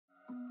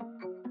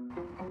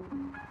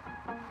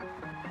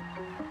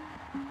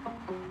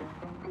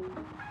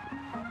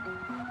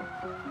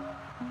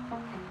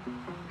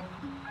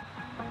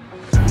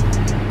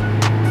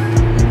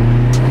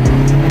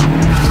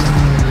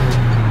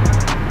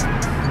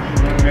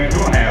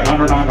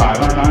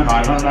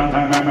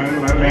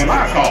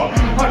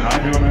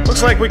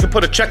Looks like we can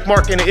put a check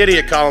mark in the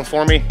idiot column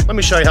for me. Let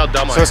me show you how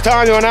dumb I am. So it's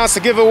time to announce the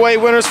giveaway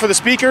winners for the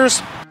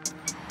speakers.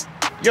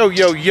 Yo,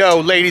 yo,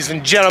 yo, ladies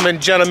and gentlemen,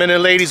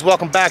 and ladies,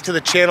 welcome back to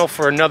the channel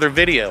for another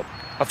video.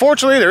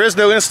 Unfortunately, there is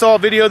no install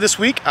video this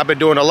week. I've been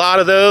doing a lot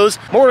of those.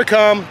 More to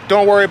come,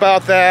 don't worry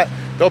about that.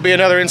 There'll be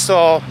another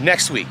install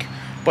next week.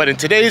 But in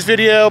today's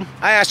video,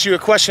 I asked you a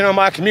question on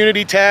my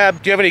community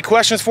tab. Do you have any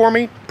questions for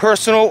me,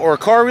 personal or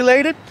car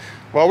related?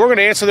 Well, we're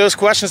gonna answer those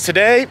questions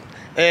today.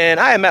 And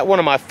I am at one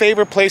of my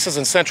favorite places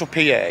in central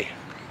PA.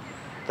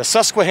 The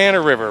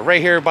Susquehanna River, right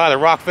here by the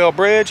Rockville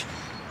Bridge.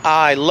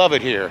 I love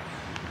it here.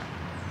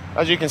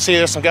 As you can see,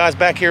 there's some guys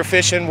back here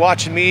fishing,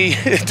 watching me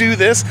do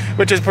this,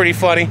 which is pretty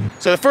funny.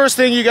 So the first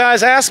thing you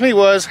guys asked me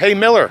was, hey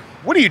Miller,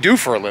 what do you do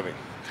for a living?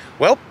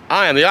 Well,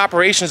 I am the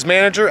operations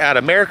manager at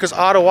America's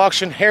Auto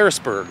Auction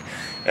Harrisburg.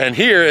 And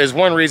here is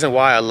one reason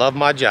why I love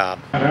my job.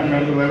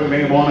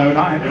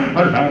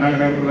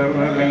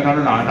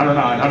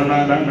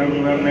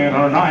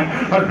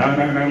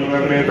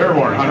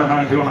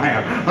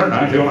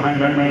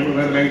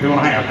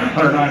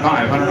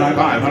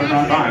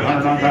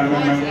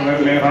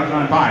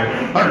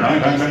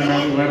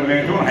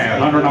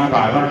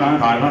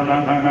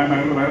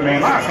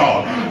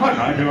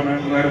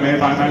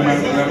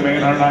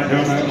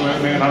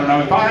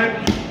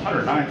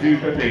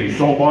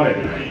 Sold, bought it.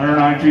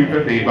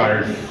 109,250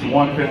 buyers.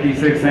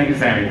 156. Thank you,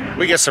 Sammy.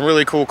 We get some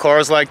really cool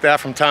cars like that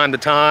from time to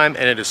time,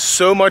 and it is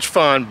so much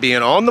fun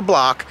being on the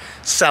block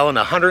selling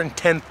a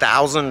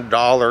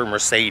 $110,000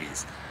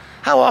 Mercedes.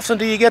 How often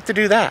do you get to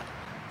do that?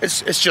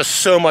 It's just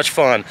so much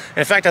fun.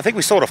 In fact, I think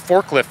we sold a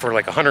forklift for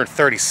like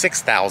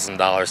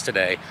 $136,000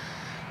 today.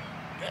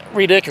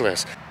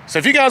 Ridiculous. So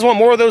if you guys want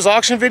more of those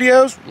auction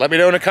videos, let me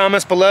know in the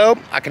comments below.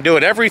 I can do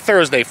it every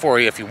Thursday for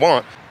you if you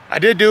want. I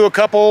did do a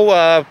couple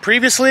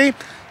previously,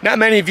 not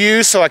many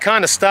views, so I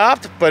kind of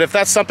stopped. But if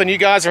that's something you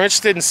guys are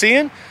interested in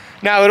seeing,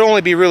 now it would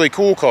only be really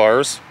cool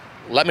cars.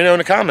 Let me know in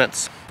the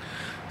comments.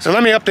 So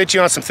let me update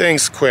you on some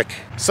things quick.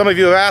 Some of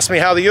you have asked me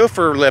how the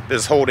Yofer lip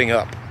is holding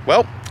up.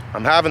 Well,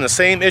 I'm having the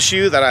same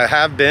issue that I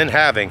have been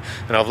having,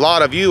 and a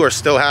lot of you are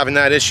still having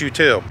that issue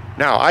too.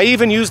 Now, I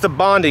even used the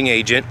bonding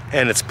agent,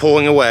 and it's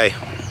pulling away.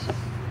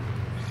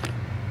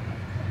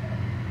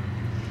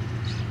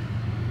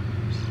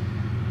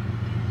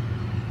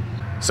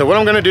 So what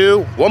I'm gonna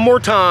do, one more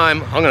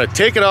time, I'm gonna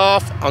take it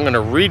off, I'm gonna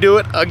redo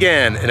it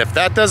again, and if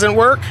that doesn't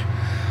work,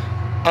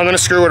 I'm gonna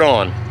screw it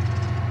on.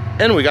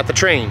 And we got the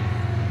train.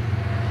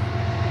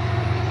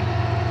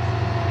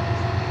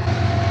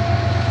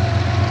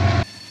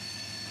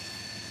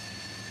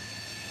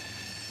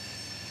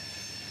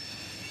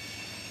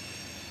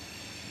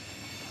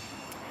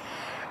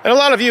 And a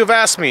lot of you have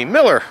asked me,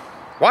 Miller,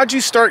 why'd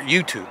you start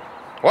YouTube?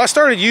 Well, I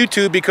started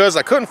YouTube because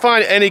I couldn't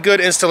find any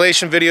good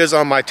installation videos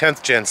on my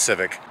 10th Gen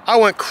Civic. I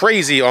went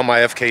crazy on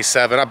my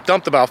FK7. I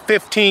dumped about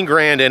 15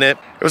 grand in it.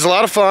 It was a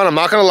lot of fun, I'm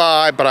not gonna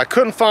lie, but I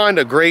couldn't find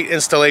a great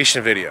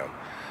installation video.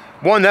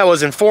 One that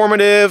was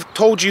informative,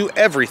 told you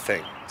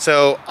everything.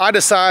 So I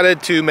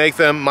decided to make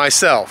them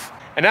myself.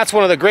 And that's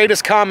one of the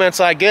greatest comments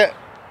I get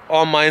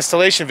on my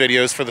installation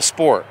videos for the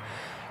sport.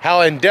 How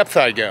in depth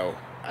I go.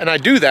 And I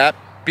do that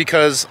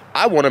because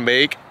I want to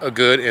make a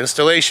good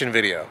installation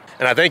video.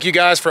 And I thank you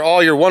guys for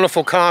all your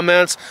wonderful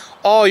comments,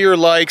 all your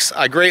likes.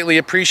 I greatly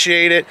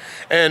appreciate it.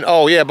 And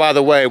oh yeah, by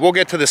the way, we'll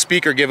get to the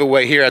speaker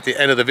giveaway here at the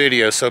end of the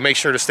video, so make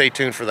sure to stay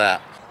tuned for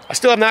that. I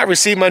still have not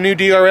received my new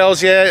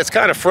DRLs yet. It's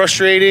kind of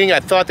frustrating.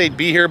 I thought they'd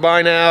be here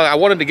by now. I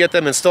wanted to get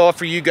them installed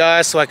for you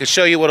guys so I could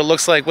show you what it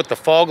looks like with the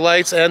fog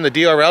lights and the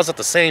DRLs at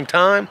the same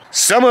time.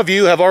 Some of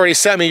you have already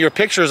sent me your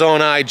pictures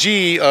on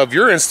IG of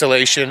your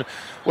installation,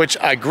 which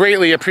I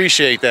greatly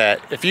appreciate that.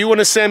 If you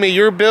want to send me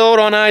your build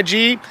on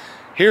IG,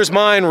 here's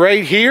mine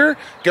right here.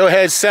 Go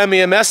ahead, send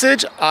me a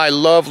message. I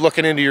love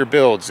looking into your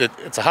builds.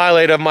 It's a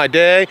highlight of my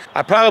day.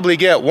 I probably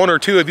get 1 or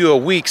 2 of you a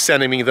week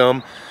sending me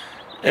them,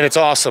 and it's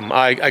awesome.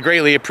 I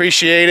greatly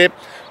appreciate it.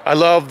 I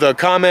love the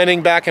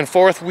commenting back and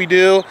forth we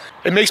do.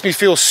 It makes me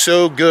feel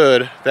so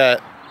good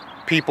that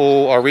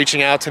people are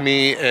reaching out to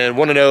me and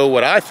want to know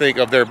what I think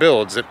of their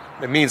builds. It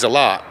means a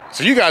lot.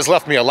 So you guys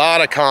left me a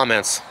lot of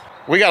comments.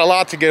 We got a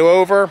lot to go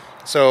over,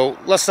 so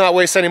let's not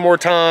waste any more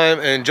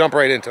time and jump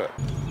right into it.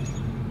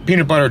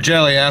 Peanut Butter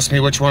Jelly asked me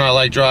which one I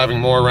like driving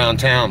more around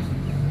town.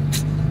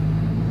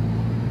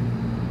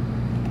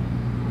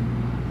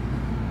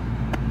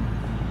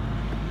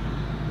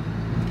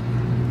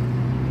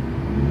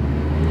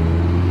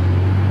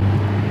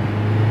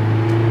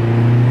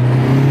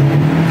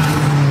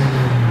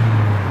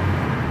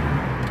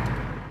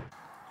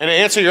 And to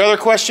answer your other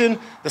question,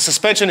 the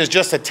suspension is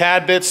just a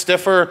tad bit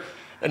stiffer,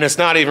 and it's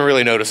not even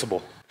really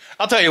noticeable.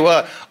 I'll tell you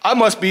what, I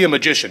must be a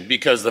magician,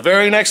 because the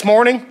very next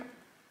morning,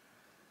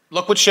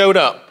 look what showed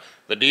up,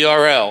 the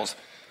DRLs.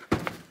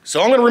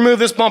 So I'm gonna remove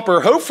this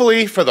bumper,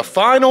 hopefully for the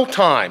final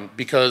time,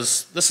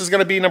 because this is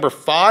gonna be number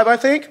 5, I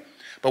think.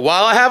 But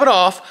while I have it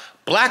off,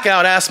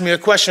 Blackout asked me a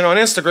question on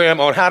Instagram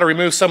on how to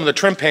remove some of the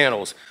trim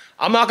panels.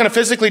 I'm not gonna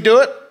physically do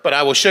it, but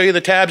I will show you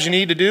the tabs you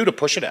need to do to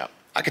push it out.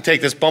 I could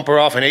take this bumper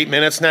off in 8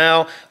 minutes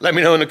now. Let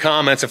me know in the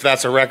comments if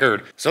that's a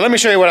record. So let me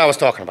show you what I was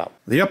talking about.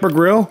 The upper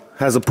grill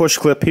has a push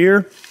clip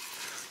here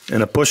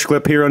and a push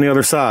clip here on the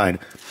other side.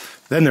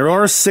 Then there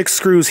are 6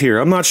 screws here.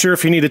 I'm not sure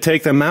if you need to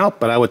take them out,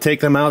 but I would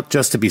take them out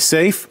just to be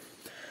safe.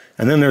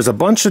 And then there's a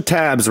bunch of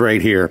tabs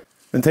right here.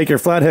 Then take your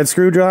flathead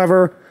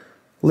screwdriver,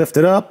 lift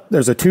it up.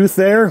 There's a tooth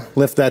there.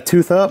 Lift that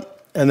tooth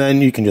up, and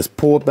then you can just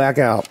pull it back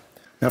out.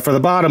 Now for the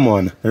bottom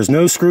one, there's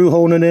no screw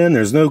holding it in.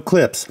 There's no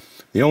clips.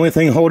 The only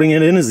thing holding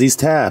it in is these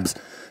tabs.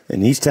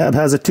 And each tab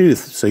has a tooth.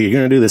 So you're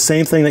going to do the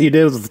same thing that you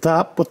did with the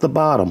top with the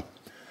bottom.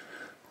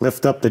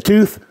 Lift up the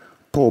tooth,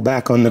 pull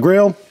back on the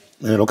grill,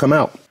 and it'll come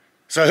out.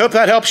 So I hope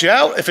that helps you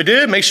out. If it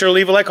did, make sure to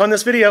leave a like on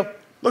this video.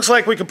 Looks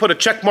like we can put a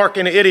check mark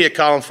in the idiot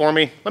column for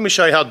me. Let me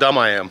show you how dumb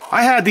I am.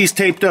 I had these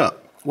taped up.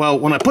 Well,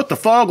 when I put the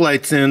fog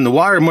lights in, the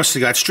wire must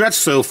have got stretched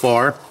so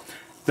far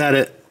that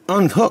it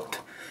unhooked.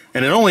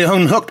 And it only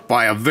unhooked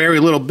by a very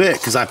little bit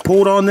because I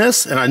pulled on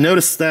this and I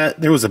noticed that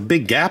there was a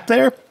big gap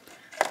there.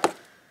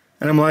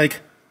 And I'm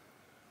like,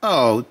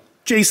 oh,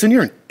 Jason,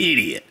 you're an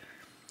idiot.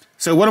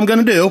 So what I'm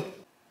going to do,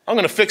 I'm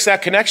going to fix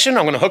that connection.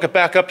 I'm going to hook it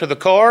back up to the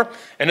car.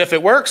 And if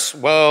it works,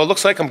 well, it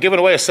looks like I'm giving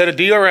away a set of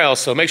DRLs.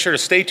 So make sure to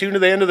stay tuned to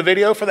the end of the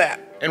video for that.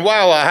 And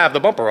while I have the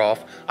bumper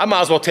off, I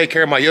might as well take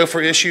care of my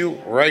Yofer issue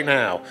right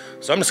now.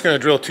 So I'm just going to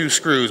drill 2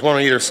 screws, one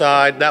on either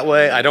side. That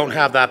way I don't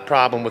have that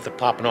problem with it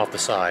popping off the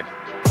side.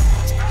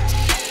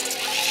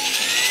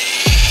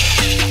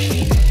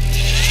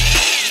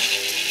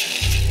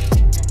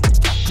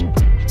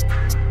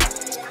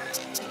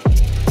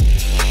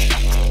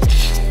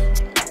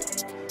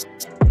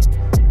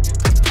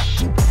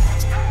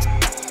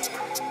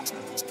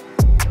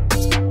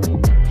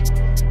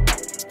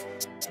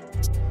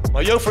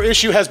 My Yofer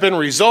issue has been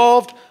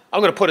resolved.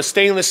 I'm going to put a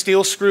stainless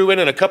steel screw in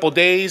a couple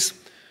days.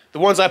 The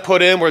ones I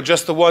put in were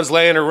just the ones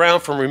laying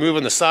around from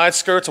removing the side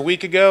skirts a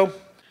week ago.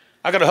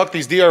 I got to hook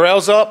these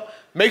DRLs up,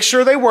 make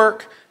sure they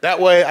work. That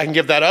way I can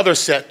give that other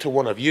set to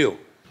one of you.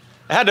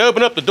 I had to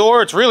open up the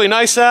door. It's really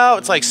nice out.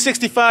 It's like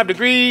 65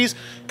 degrees.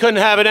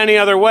 Couldn't have it any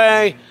other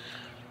way.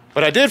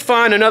 But I did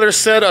find another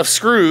set of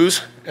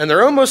screws, and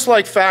they're almost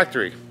like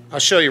factory. I'll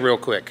show you real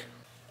quick.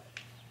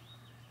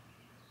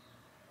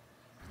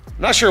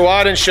 Not sure why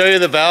I didn't show you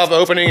the valve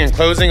opening and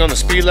closing on the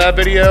SPELAB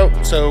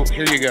video, so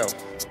here you go.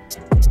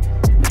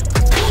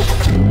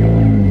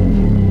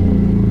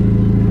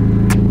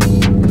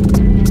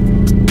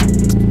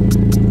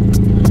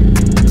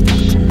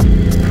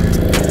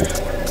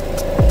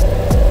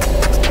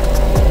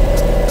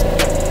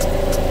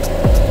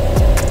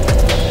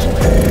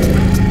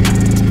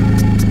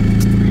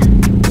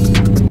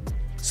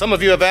 Some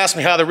of you have asked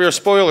me how the rear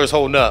spoiler is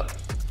holding up.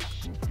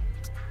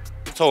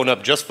 It's holding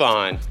up just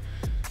fine.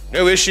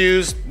 No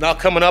issues, not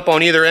coming up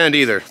on either end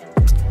either.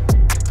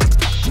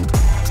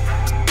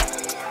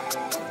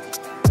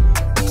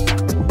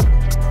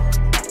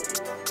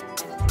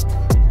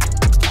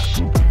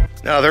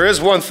 Now there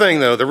is one thing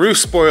though, the roof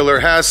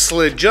spoiler has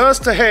slid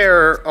just a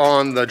hair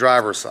on the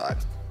driver's side.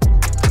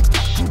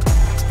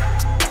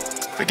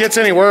 If it gets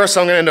any worse,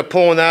 I'm gonna end up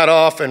pulling that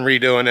off and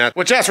redoing that,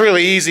 which that's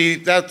really easy.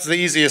 That's the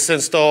easiest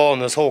install on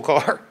this whole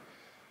car,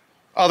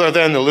 other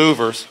than the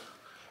louvers.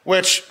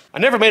 Which, I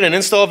never made an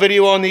install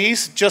video on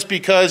these just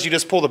because you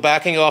just pull the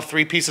backing off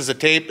 3 pieces of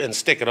tape and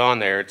stick it on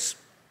there. It's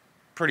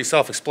pretty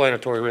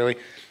self-explanatory, really.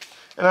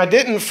 And I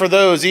didn't for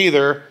those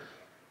either.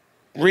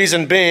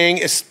 Reason being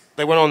is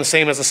they went on the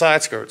same as the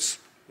side skirts.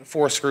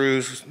 4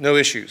 screws, no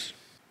issues.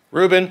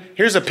 Ruben,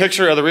 here's a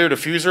picture of the rear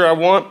diffuser I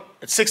want.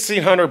 It's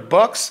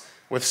 $1,600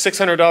 with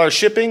 $600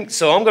 shipping,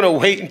 so I'm gonna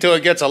wait until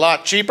it gets a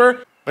lot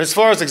cheaper. But as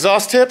far as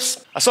exhaust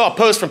tips, I saw a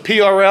post from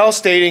PRL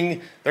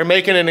stating they're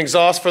making an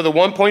exhaust for the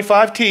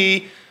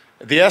 1.5T,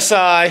 the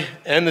SI,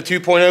 and the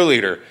 2.0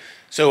 liter.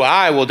 So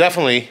I will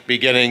definitely be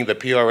getting the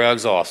PRL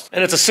exhaust.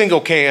 And it's a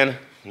single can,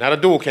 not a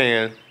dual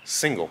can,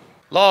 single.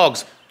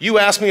 Logs, you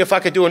asked me if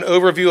I could do an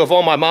overview of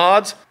all my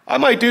mods. I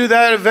might do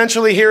that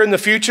eventually here in the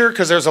future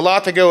because there's a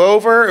lot to go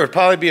over. It would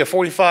probably be a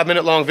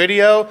 45-minute long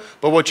video.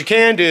 But what you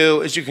can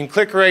do is you can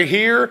click right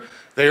here.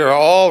 They are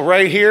all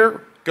right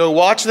here. Go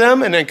watch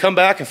them and then come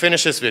back and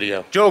finish this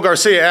video. Joe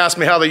Garcia asked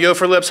me how the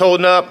Yofer lip's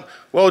holding up.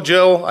 Well,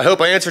 Joe, I hope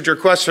I answered your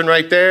question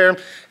right there. And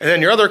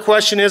then your other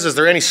question is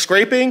there any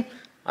scraping?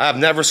 I've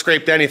never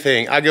scraped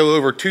anything. I go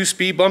over 2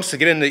 speed bumps to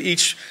get into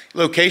each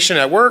location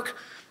at work.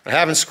 I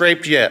haven't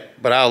scraped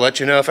yet, but I'll let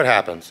you know if it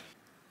happens.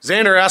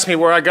 Xander asked me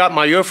where I got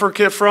my Yofer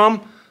kit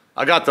from.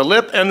 I got the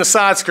lip and the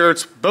side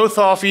skirts, both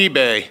off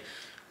eBay.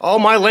 All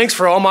my links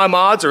for all my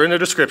mods are in the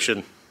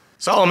description.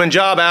 Solomon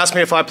Job asked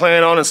me if I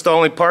plan on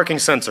installing parking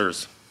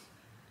sensors.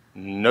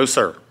 No,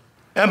 sir.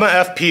 Emma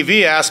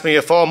FPV asked me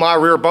if all my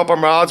rear bumper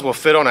mods will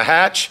fit on a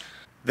hatch.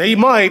 They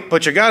might,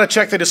 but you gotta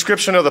check the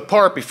description of the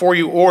part before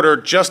you order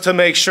just to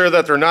make sure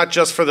that they're not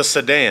just for the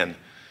sedan.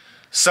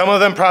 Some of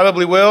them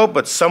probably will,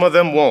 but some of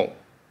them won't.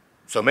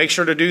 So make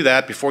sure to do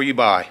that before you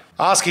buy.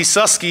 Oski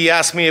Susky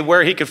asked me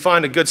where he could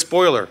find a good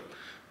spoiler.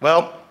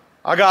 Well,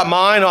 I got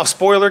mine off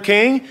Spoiler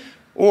King,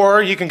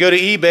 or you can go to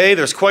eBay.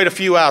 There's quite a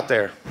few out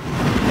there.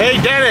 Hey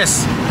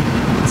Dennis,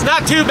 it's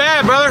not too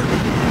bad, brother.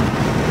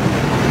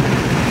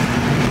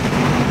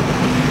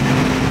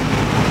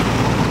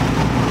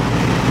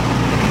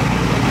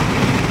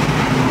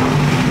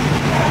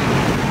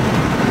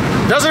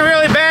 Doesn't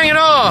really bang at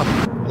all.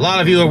 A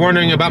lot of you are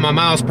wondering about my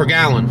miles per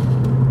gallon.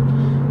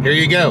 Here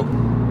you go.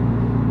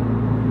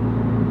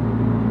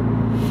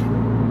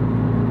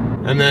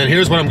 And then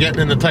here's what I'm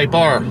getting in the Type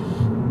R.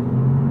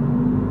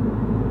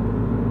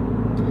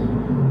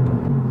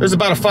 There's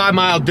about a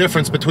 5-mile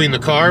difference between the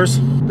cars.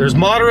 There's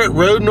moderate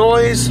road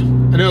noise.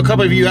 I know a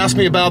couple of you asked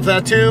me about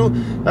that too.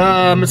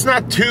 It's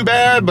not too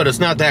bad, but it's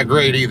not that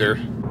great either.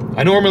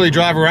 I normally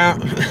drive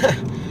around,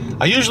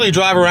 I usually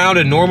drive around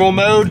in normal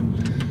mode.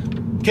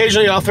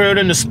 Occasionally I'll throw it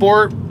into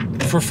sport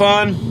for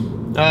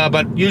fun,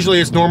 but usually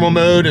it's normal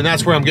mode, and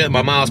that's where I'm getting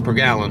my miles per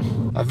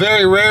gallon. I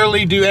very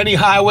rarely do any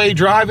highway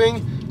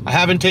driving. I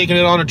haven't taken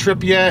it on a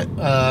trip yet.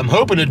 I'm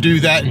hoping to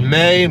do that in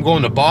May. I'm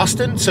going to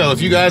Boston, so if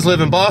you guys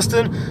live in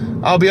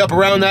Boston, I'll be up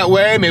around that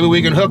way. Maybe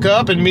we can hook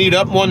up and meet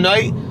up one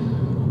night.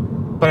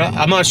 But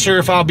I'm not sure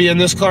if I'll be in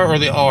this car or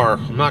the R.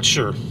 I'm not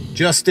sure.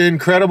 Just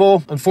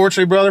incredible.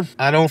 Unfortunately, brother,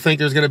 I don't think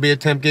there's going to be a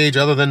temp gauge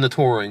other than the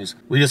Tourings.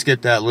 We just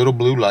get that little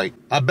blue light.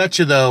 I bet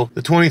you, though,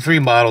 the 23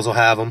 models will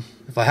have them.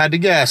 If I had to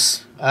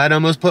guess, I'd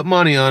almost put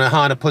money on it.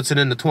 Honda puts it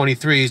in the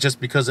 23s just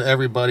because of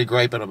everybody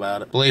griping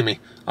about it. Believe me,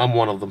 I'm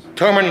one of them.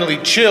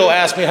 Terminally Chill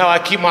asked me how I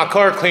keep my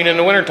car clean in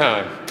the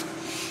wintertime.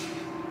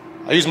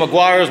 I use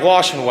Meguiar's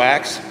Wash and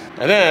Wax.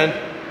 And then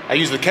I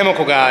use the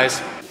Chemical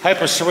Guys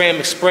Hyper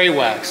Ceramic Spray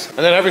Wax. And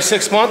then every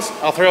 6 months,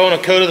 I'll throw in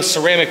a coat of the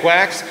ceramic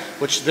wax,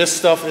 which this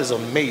stuff is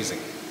amazing.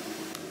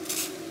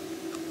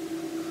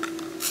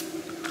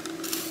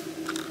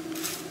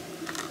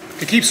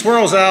 To keep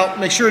swirls out,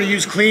 make sure to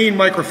use clean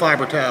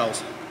microfiber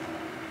towels.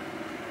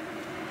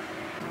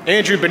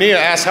 Andrew Bonilla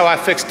asked how I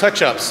fix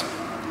touch-ups.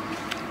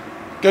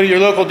 Go to your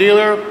local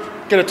dealer,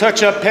 get a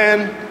touch-up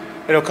pen.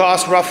 It'll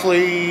cost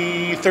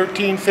roughly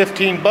 13,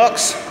 15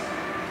 bucks.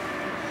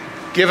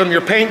 Give them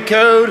your paint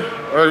code,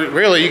 or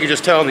really you can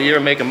just tell them the year,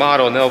 make, and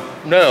model and they'll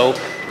know.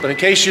 But in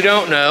case you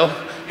don't know,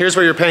 here's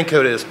where your paint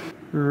code is.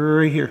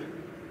 Right here.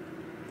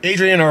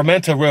 Adrian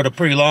Armenta wrote a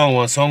pretty long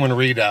one, so I'm gonna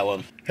read that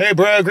one. Hey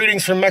bro,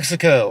 greetings from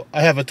Mexico.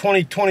 I have a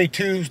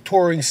 2022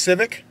 Touring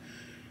Civic,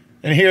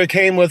 and here it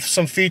came with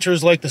some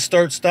features like the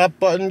start-stop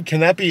button.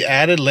 Can that be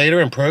added later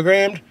and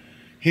programmed?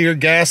 Here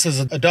gas is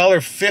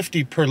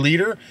 $1.50 per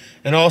liter,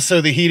 and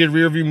also the heated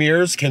rearview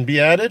mirrors can be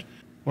added.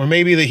 Or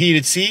maybe the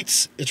heated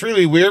seats. It's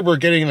really weird we're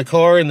getting the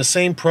car in the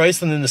same price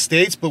than in the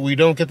States, but we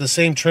don't get the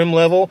same trim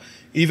level,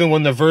 even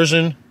when the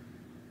version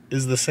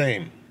is the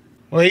same.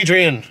 Well,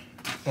 Adrian,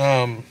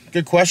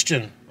 good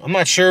question. I'm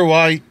not sure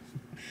why.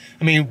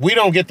 I mean, we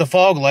don't get the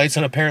fog lights,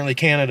 and apparently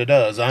Canada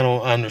does. I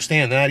don't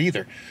understand that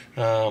either.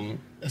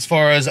 As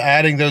far as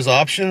adding those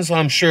options,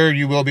 I'm sure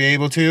you will be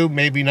able to.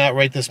 Maybe not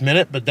right this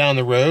minute, but down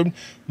the road,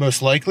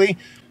 most likely.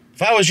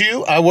 If I was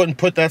you, I wouldn't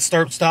put that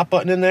start-stop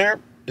button in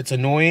there. It's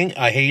annoying.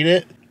 I hate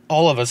it.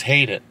 All of us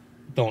hate it.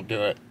 Don't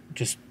do it.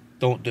 Just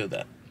don't do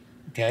that.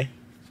 Okay?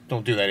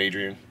 Don't do that,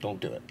 Adrian. Don't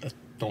do it.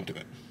 Don't do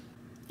it.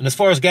 And as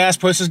far as gas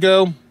prices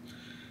go,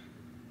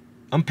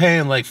 I'm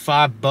paying like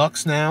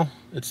 $5 now.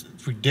 It's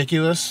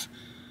ridiculous.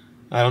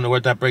 I don't know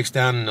what that breaks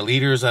down in the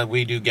liters.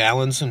 We do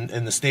gallons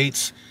in the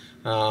States.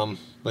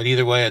 But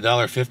either way,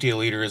 $1.50 a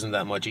liter isn't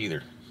that much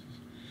either.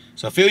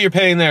 So I feel your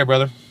pain there,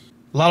 brother.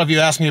 A lot of you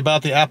asked me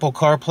about the Apple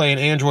CarPlay and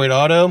Android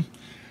Auto.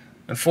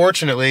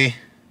 Unfortunately,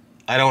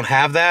 I don't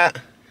have that,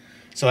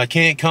 so I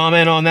can't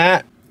comment on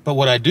that. But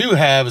what I do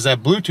have is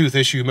that Bluetooth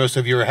issue most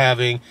of you are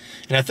having,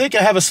 and I think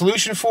I have a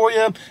solution for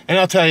you, and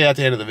I'll tell you at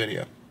the end of the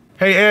video.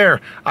 Hey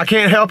Air, I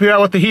can't help you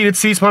out with the heated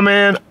seats, my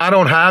man. I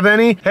don't have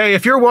any. Hey,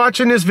 if you're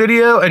watching this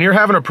video and you're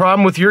having a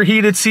problem with your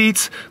heated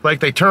seats, like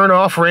they turn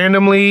off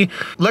randomly,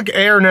 let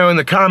Air know in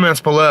the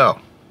comments below.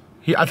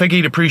 I think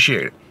he'd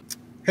appreciate it.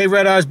 Hey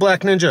Red Eyes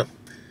Black Ninja.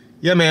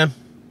 Yeah, man.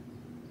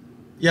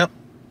 Yep.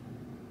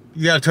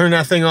 You gotta turn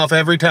that thing off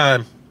every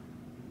time.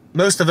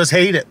 Most of us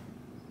hate it.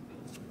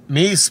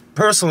 Me,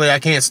 personally, I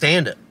can't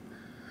stand it.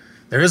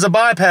 There is a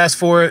bypass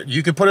for it.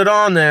 You can put it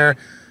on there,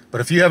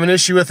 but if you have an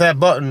issue with that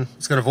button,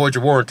 it's gonna void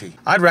your warranty.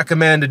 I'd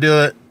recommend to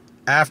do it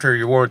after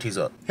your warranty's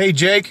up. Hey,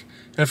 Jake,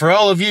 and for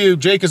all of you,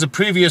 Jake is a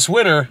previous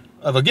winner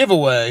of a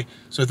giveaway,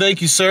 so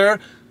thank you, sir.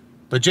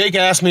 But Jake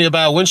asked me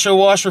about windshield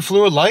washer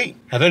fluid light.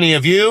 Have any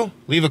of you?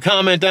 Leave a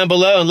comment down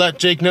below and let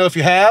Jake know if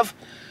you have.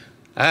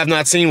 I have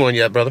not seen one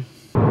yet, brother.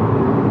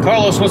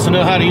 Carlos wants to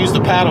know how to use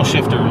the paddle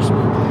shifters.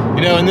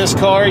 You know, in this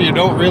car, you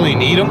don't really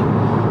need them.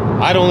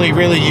 I'd only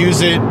really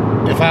use it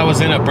if I was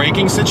in a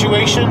braking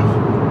situation,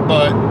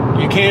 but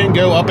you can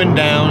go up and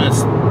down.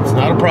 It's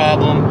not a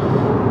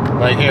problem.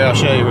 Like here, I'll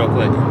show you real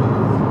quick.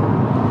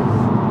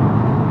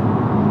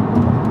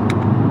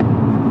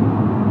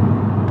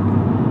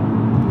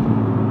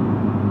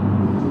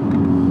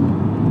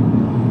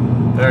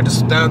 There,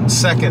 just down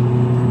second.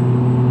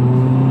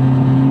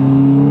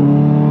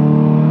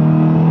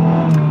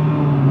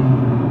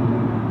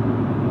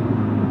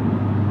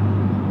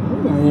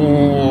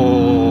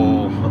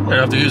 I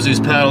have to use these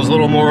paddles a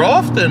little more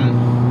often.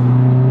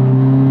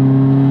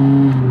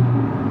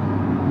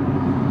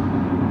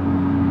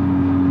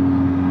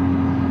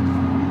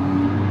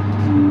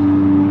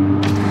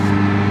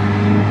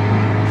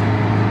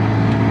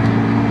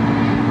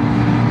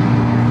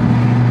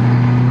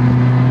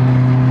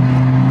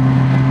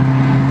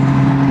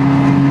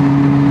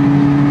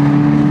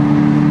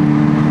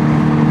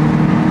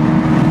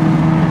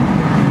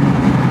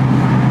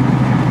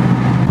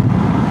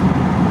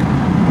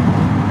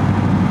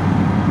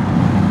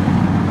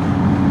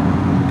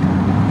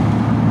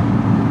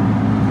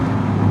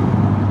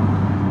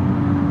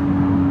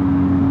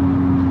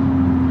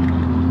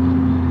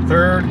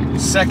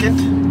 second.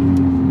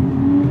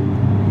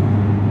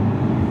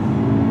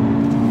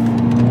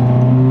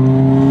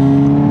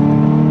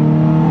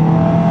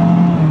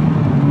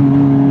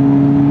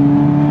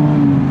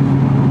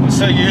 I'm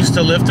so used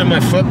to lifting my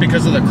foot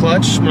because of the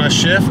clutch when I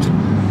shift.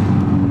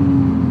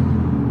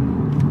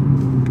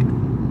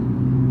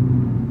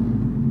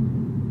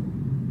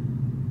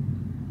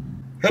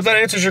 Hope that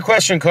answers your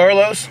question,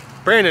 Carlos.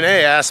 Brandon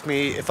A asked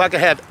me if I could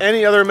have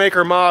any other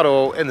maker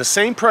model in the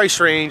same price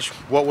range,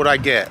 what would I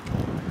get?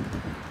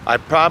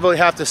 I'd probably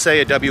have to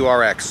say a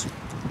WRX.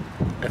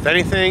 If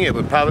anything, it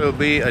would probably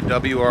be a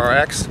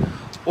WRX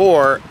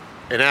or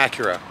an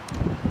Acura,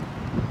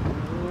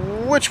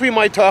 which we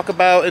might talk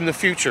about in the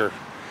future,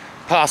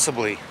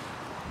 possibly.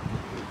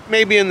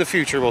 Maybe in the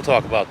future we'll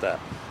talk about that.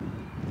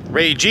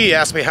 Ray G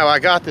asked me how I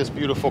got this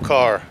beautiful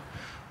car.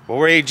 Well,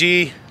 Ray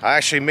G, I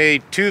actually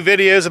made 2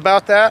 videos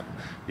about that.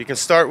 You can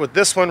start with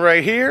this one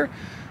right here.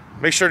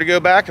 Make sure to go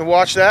back and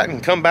watch that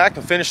and come back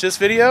and finish this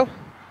video.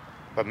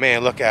 But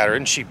man, look at her.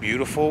 Isn't she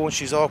beautiful when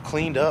she's all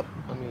cleaned up?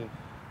 I mean,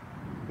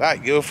 that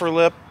Yofer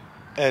lip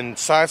and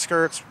side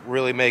skirts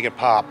really make it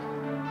pop.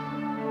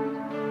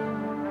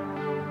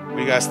 What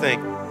do you guys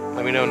think?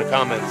 Let me know in the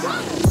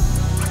comments.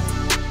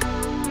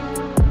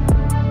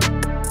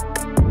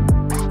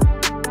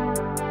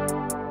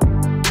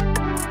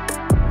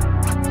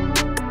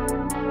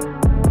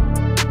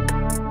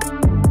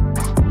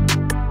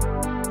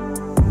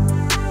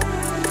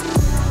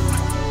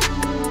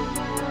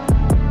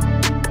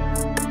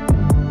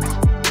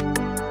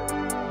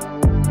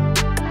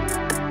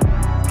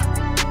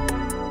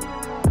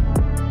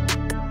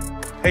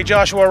 Hey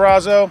Joshua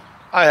Razzo,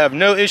 I have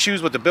no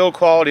issues with the build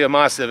quality of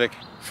my Civic.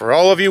 For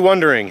all of you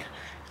wondering,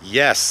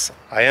 yes,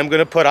 I am going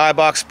to put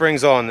iBox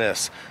springs on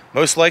this.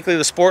 Most likely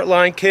the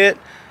Sportline kit.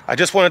 I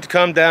just want it to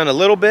come down a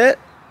little bit,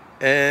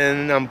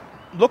 and I'm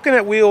looking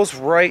at wheels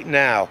right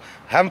now.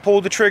 I haven't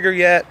pulled the trigger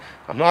yet.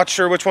 I'm not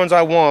sure which ones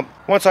I want.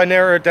 Once I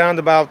narrow it down to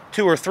about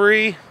 2 or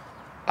 3,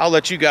 I'll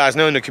let you guys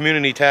know in the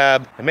community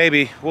tab, and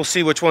maybe we'll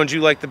see which ones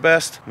you like the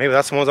best. Maybe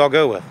that's the ones I'll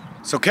go with.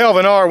 So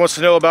Kelvin R wants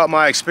to know about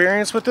my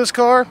experience with this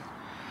car.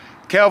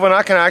 Kelvin,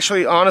 I can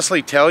actually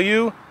honestly tell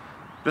you,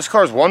 this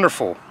car's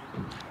wonderful.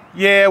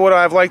 Yeah, would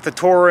I have liked the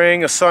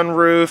Touring, a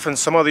sunroof, and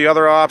some of the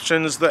other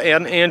options, the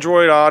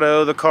Android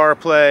Auto, the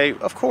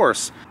CarPlay, of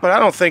course. But I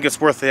don't think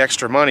it's worth the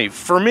extra money.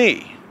 For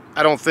me,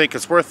 I don't think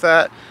it's worth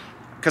that.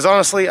 Because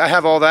honestly, I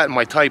have all that in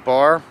my Type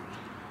R,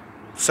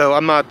 so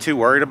I'm not too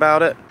worried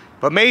about it.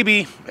 But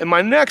maybe in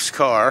my next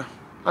car,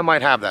 I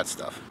might have that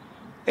stuff.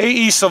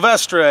 AE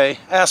Silvestre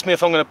asked me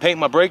if I'm going to paint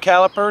my brake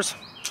calipers.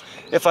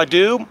 If I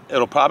do,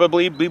 it'll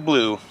probably be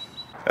blue.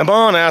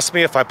 Amon asked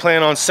me if I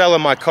plan on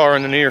selling my car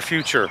in the near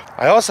future.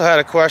 I also had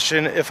a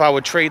question if I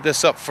would trade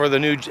this up for the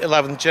new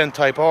 11th Gen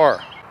Type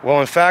R.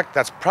 Well, in fact,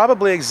 that's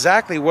probably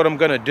exactly what I'm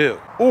gonna do.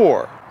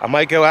 Or I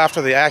might go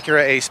after the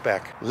Acura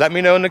A-Spec. Let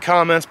me know in the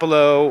comments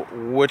below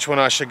which one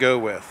I should go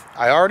with.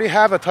 I already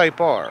have a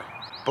Type R,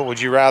 but would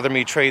you rather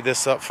me trade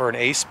this up for an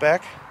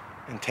A-Spec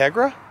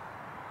Integra?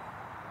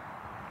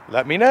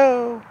 Let me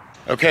know.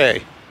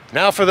 Okay,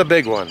 now for the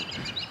big one.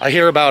 I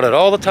hear about it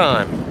all the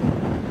time.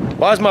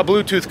 Why is my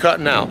Bluetooth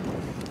cutting out?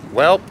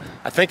 Well,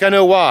 I think I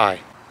know why.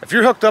 If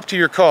you're hooked up to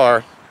your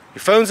car,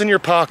 your phone's in your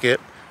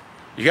pocket,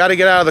 you gotta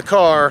get out of the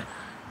car,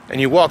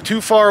 and you walk too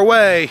far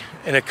away,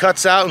 and it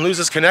cuts out and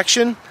loses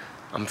connection,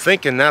 I'm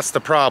thinking that's the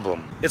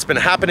problem. It's been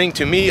happening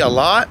to me a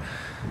lot,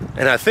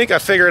 and I think I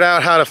figured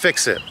out how to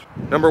fix it.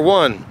 Number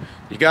 1,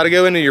 you gotta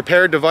go into your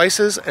paired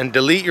devices and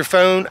delete your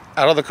phone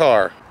out of the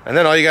car. And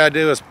then all you gotta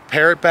do is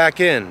pair it back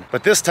in.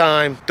 But this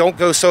time, don't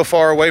go so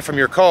far away from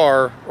your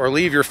car or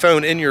leave your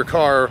phone in your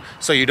car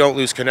so you don't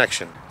lose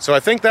connection. So I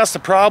think that's the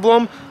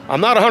problem. I'm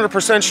not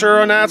 100%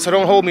 sure on that, so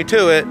don't hold me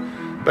to it.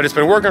 But it's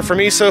been working for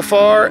me so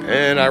far,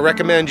 and I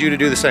recommend you to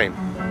do the same.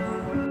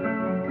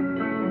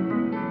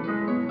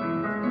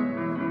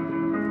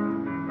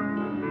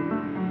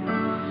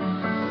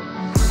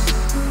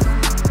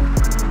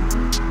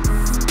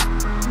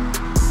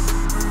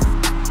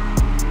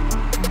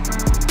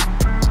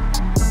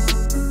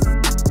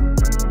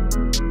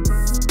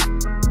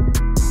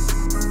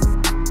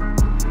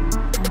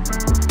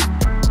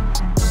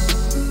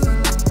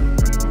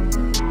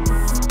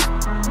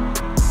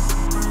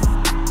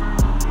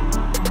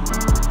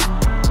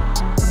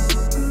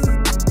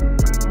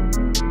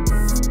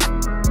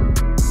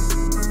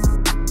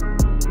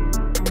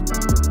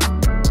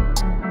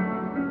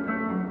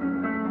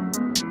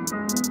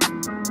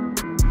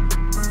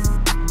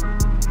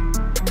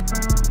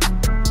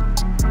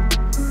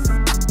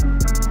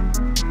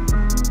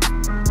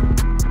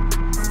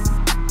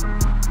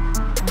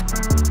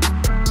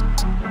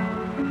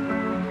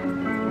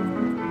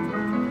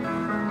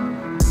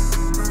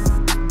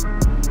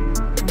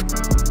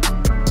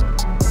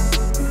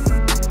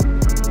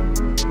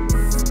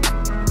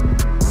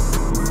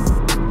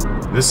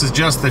 This is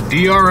just the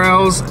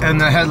DRLs and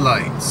the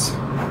headlights.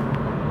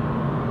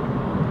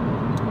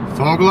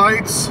 Fog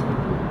lights,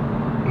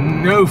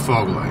 no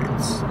fog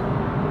lights.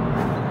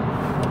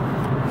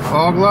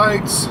 Fog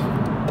lights,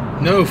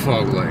 no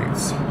fog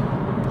lights.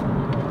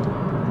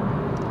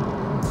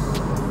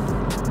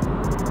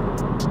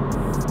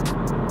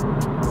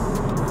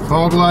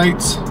 Fog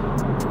lights,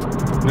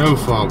 no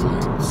fog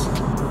lights.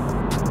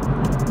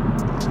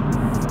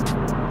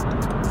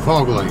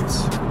 Fog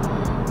lights.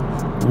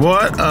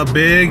 What a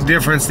big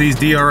difference these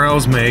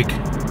DRLs make.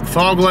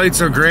 Fog lights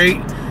are great,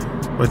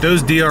 but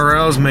those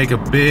DRLs make a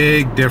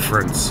big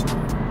difference.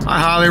 I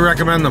highly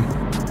recommend them.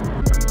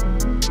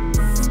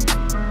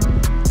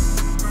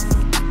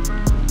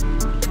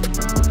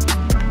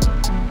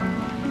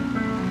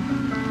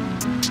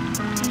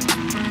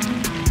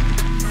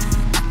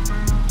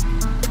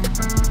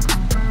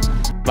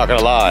 Not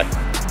gonna lie,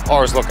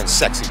 ours looking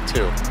sexy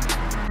too.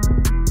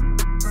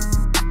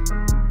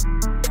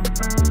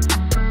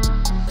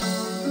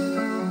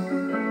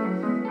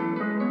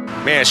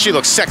 Man, she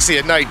looks sexy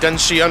at night, doesn't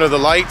she, under the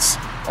lights?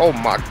 Oh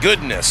my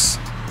goodness.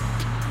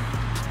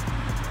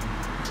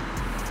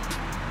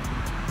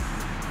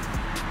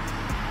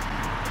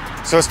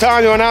 So it's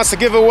time to announce the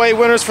giveaway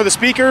winners for the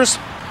speakers.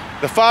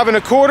 The 5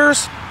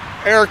 1/4s,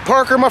 Eric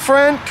Parker, my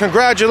friend,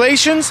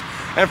 congratulations.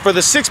 And for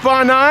the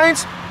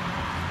 6x9s,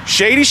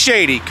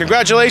 Shady,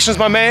 congratulations,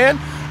 my man.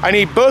 I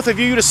need both of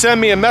you to send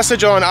me a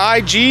message on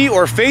IG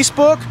or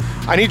Facebook.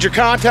 I need your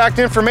contact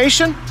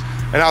information,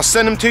 and I'll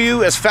send them to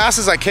you as fast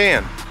as I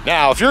can.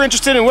 Now, if you're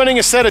interested in winning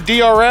a set of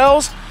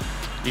DRLs,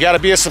 you gotta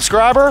be a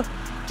subscriber,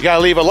 you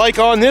gotta leave a like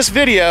on this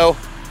video,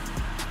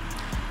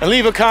 and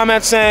leave a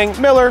comment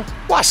saying, Miller,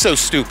 why so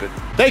stupid?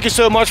 Thank you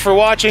so much for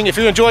watching. If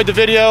you enjoyed the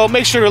video,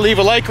 make sure to leave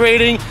a like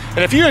rating, and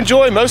if you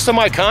enjoy most of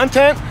my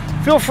content,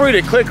 feel free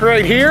to click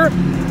right here.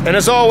 And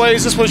as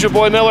always, this was your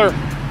boy Miller.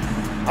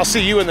 I'll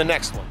see you in the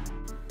next one.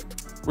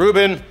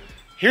 Ruben,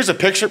 here's a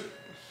picture.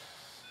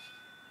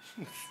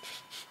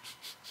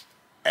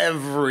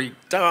 Every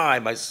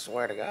time, I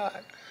swear to God.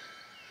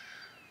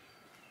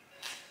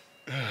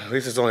 At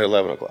least it's only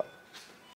 11 o'clock.